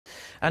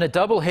And a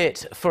double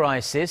hit for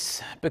ISIS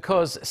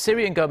because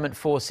Syrian government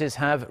forces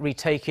have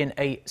retaken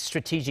a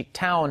strategic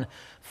town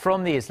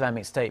from the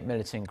Islamic State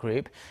militant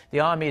group. The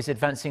army is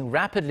advancing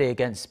rapidly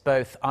against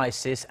both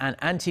ISIS and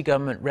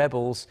anti-government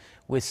rebels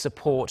with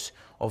support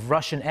of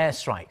Russian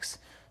airstrikes.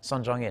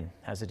 Sohn Jung-in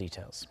has the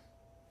details.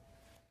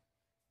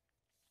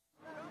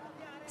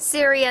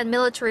 Syrian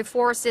military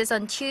forces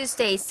on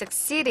Tuesday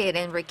succeeded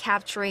in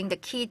recapturing the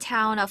key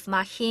town of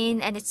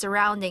Mahin and its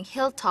surrounding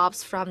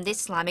hilltops from the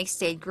Islamic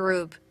State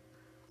group.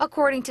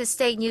 According to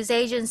state news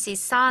agency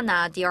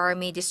Sana, the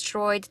army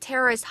destroyed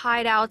terrorist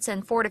hideouts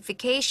and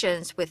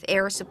fortifications with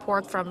air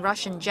support from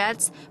Russian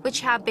jets,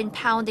 which have been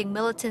pounding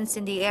militants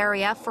in the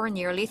area for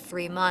nearly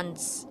 3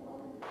 months.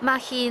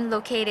 Mahin,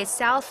 located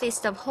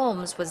southeast of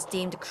Homs, was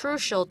deemed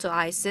crucial to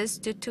ISIS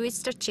due to its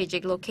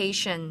strategic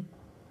location.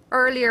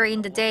 Earlier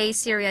in the day,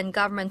 Syrian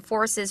government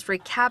forces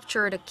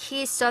recaptured a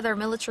key southern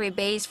military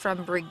base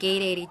from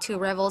Brigade 82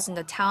 rebels in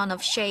the town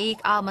of Sheikh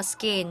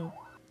al-Maskeen.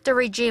 The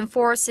regime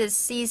forces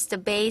seized the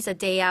base a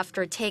day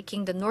after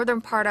taking the northern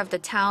part of the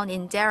town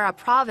in Dera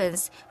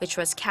province, which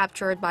was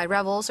captured by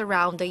rebels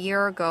around a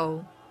year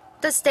ago.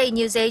 The state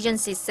news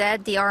agency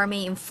said the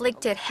army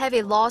inflicted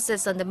heavy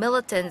losses on the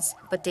militants,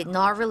 but did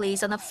not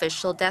release an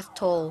official death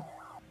toll.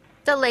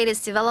 The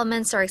latest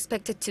developments are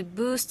expected to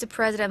boost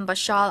President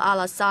Bashar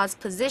al-Assad's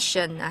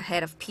position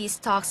ahead of peace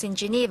talks in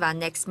Geneva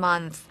next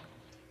month.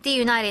 The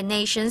United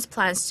Nations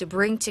plans to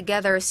bring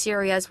together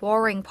Syria's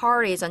warring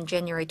parties on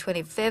January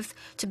 25th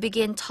to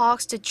begin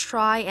talks to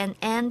try and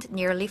end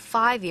nearly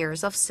 5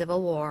 years of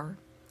civil war.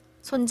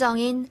 Sohn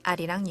Jung-in,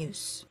 Arirang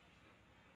News.